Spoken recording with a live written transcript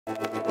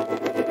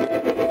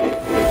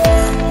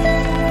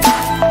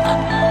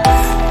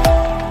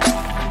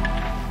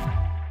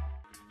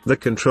The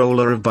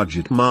Controller of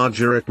Budget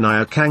Margaret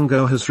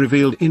Nyakango has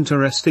revealed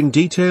interesting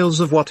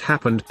details of what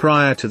happened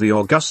prior to the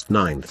August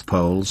 9th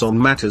polls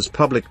on matters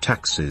public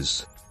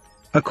taxes.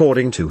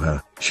 According to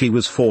her, she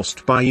was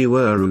forced by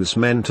Uhuru's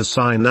men to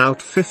sign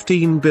out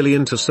 15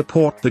 billion to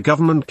support the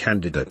government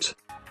candidate.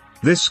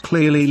 This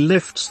clearly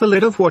lifts the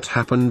lid of what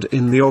happened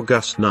in the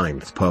August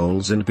 9th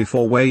polls and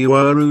before, where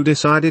Uhuru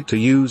decided to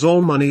use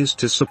all monies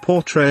to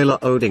support Raila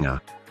Odinga.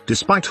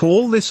 Despite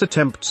all this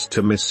attempts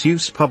to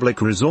misuse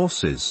public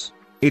resources,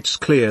 it's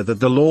clear that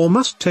the law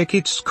must take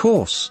its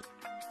course.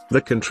 The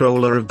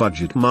Controller of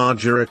Budget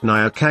Margaret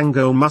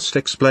Nyakango must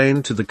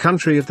explain to the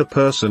country of the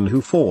person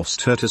who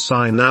forced her to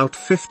sign out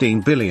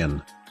 15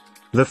 billion.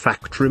 The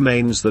fact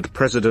remains that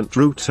President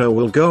Ruto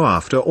will go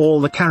after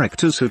all the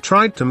characters who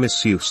tried to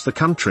misuse the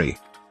country.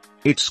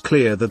 It's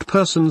clear that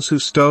persons who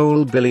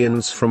stole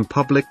billions from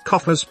public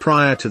coffers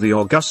prior to the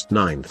August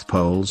 9th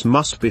polls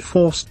must be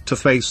forced to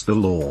face the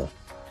law.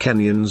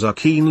 Kenyans are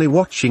keenly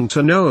watching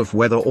to know of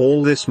whether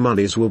all this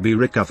monies will be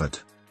recovered.